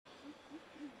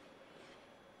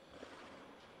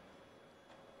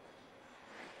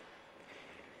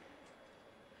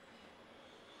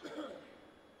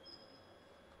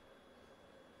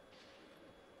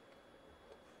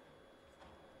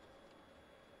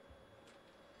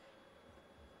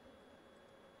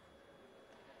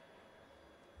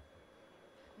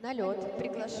На лед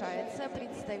приглашается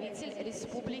представитель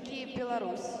Республики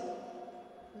Беларусь.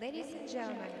 Ladies and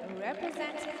gentlemen,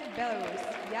 representing Belarus,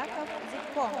 Yakau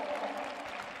ZENKO.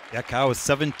 Yakau is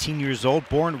 17 years old,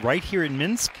 born right here in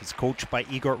Minsk. He's coached by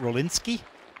Igor Rolinski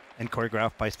and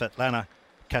choreographed by Svetlana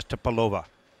Kastopalova.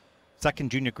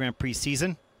 Second Junior Grand Prix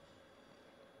season.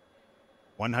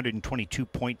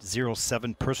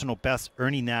 122.07 personal best,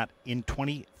 earning that in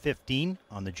 2015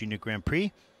 on the Junior Grand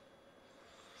Prix.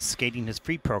 Skating his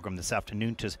free program this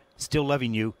afternoon to Still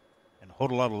Loving You and Whole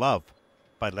Lot of Love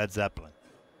by Led Zeppelin.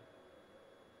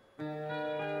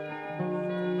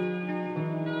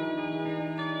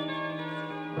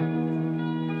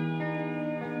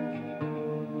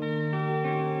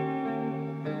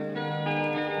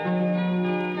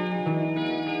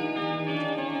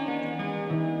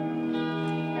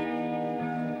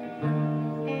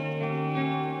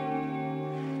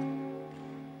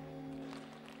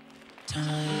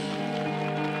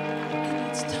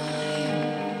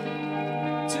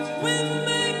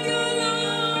 Make your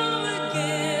love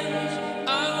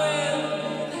again.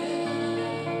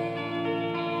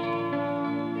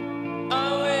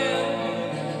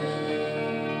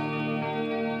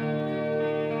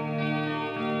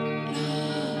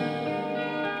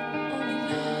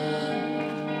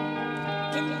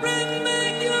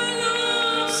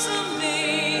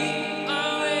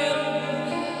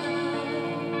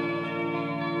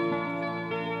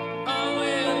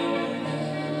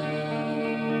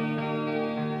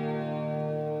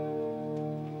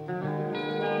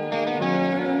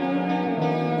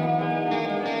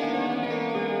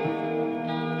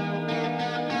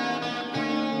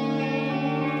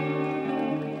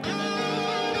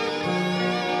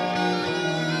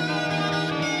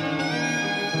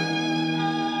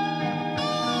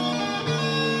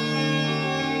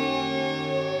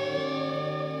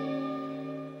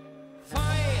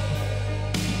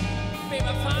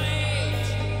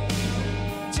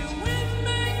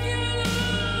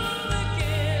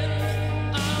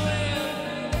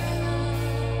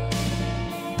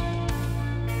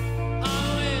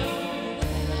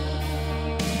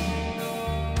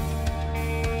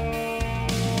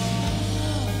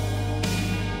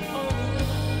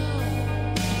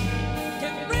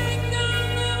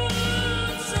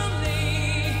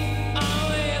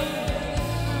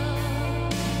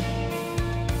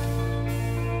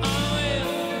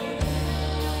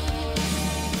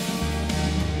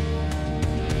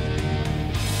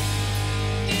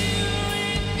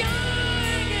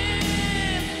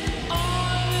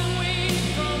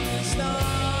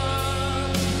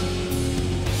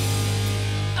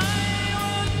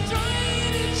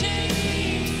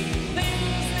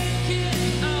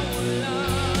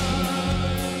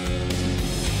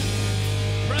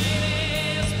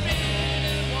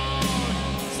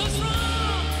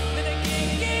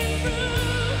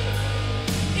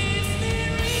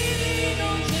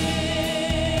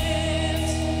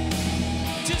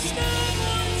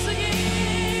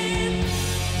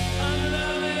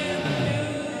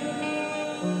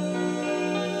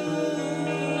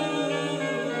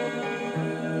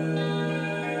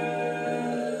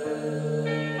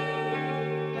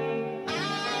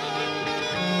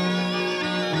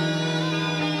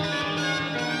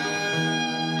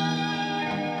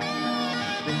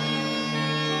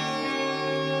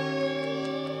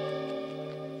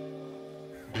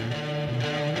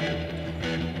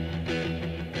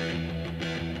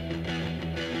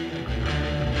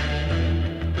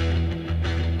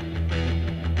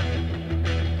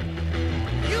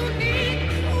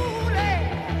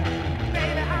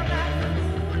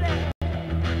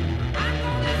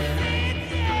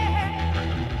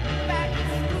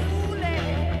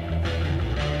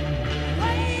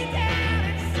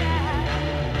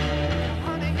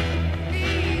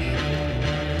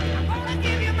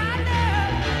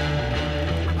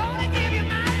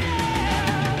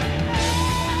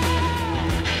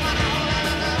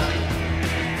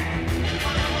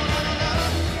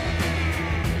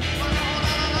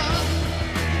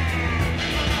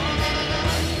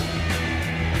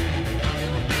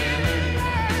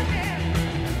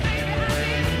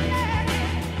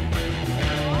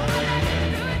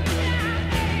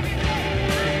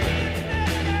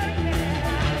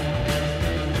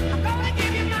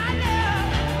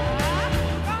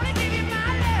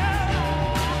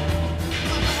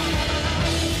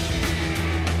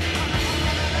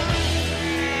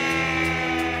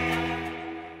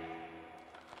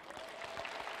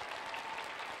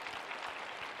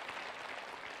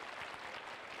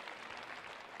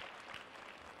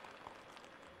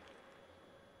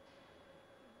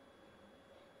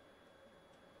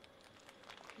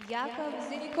 Yakau,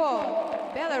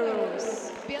 ZENKO,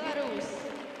 Belarus. Belarus.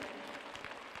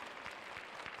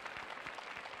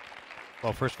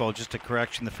 Well, first of all, just a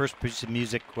correction. The first piece of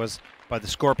music was by the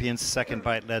Scorpions, second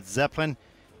by Led Zeppelin.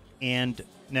 And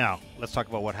now, let's talk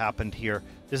about what happened here.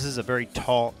 This is a very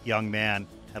tall young man,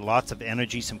 had lots of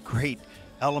energy, some great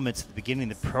elements at the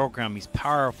beginning of the program. He's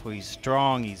powerful, he's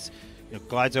strong, he's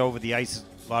glides over the ice,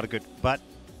 a lot of good, but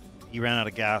he ran out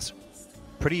of gas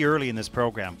pretty early in this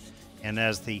program. And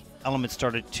as the elements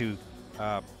started to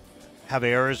have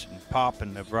errors and pop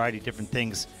and a variety of different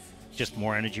things, just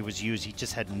more energy was used. He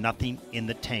just had nothing in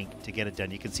the tank to get it done.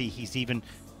 You can see he's even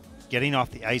getting off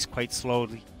the ice quite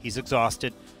slowly. He's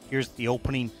exhausted. Here's the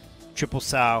opening triple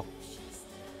sow,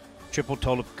 triple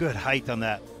tulip. Good height on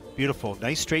that. Beautiful.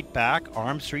 Nice straight back.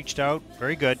 Arms reached out.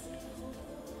 Very good.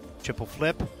 Triple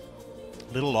flip.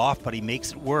 Little off, but he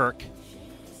makes it work.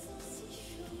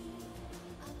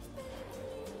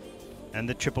 And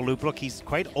the triple loop. Look, he's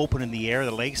quite open in the air.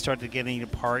 The legs started getting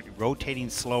apart, rotating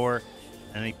slower.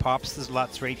 And he pops his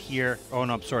Lutz right here. Oh,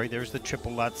 no, I'm sorry. There's the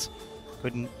triple Lutz.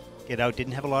 Couldn't get out.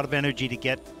 Didn't have a lot of energy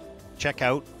to check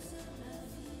out.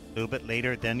 A little bit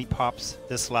later, then he pops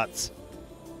this Lutz.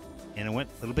 And it went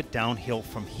a little bit downhill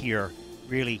from here.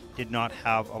 Really did not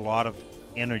have a lot of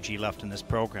energy left in this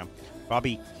program.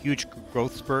 Robbie, huge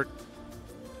growth spurt.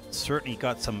 Certainly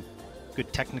got some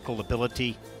good technical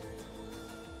ability.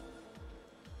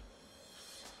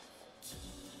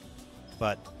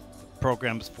 But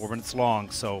program's 4 minutes long,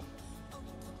 so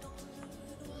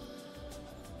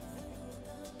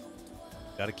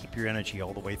got to keep your energy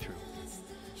all the way through.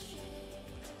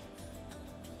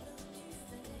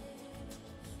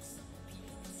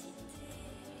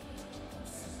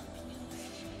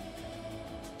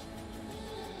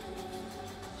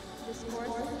 The score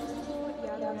is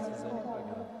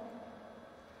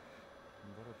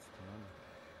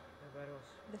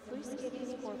the free skating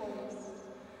score, please.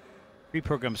 Free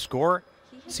program score,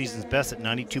 season's best at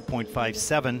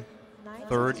 92.57,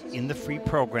 third in the free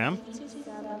program,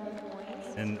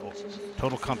 and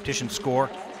total competition score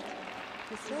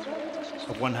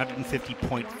of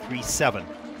 150.37.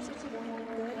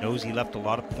 Knows he left a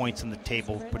lot of points on the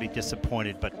table, pretty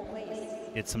disappointed, but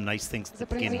did some nice things at the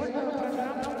beginning.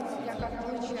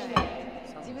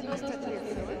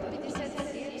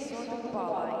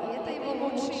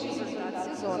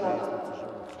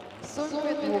 Сольную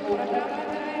программу играет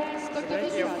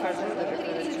 150,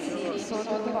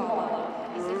 37 балла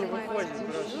и занимает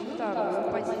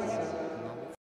вторую позицию.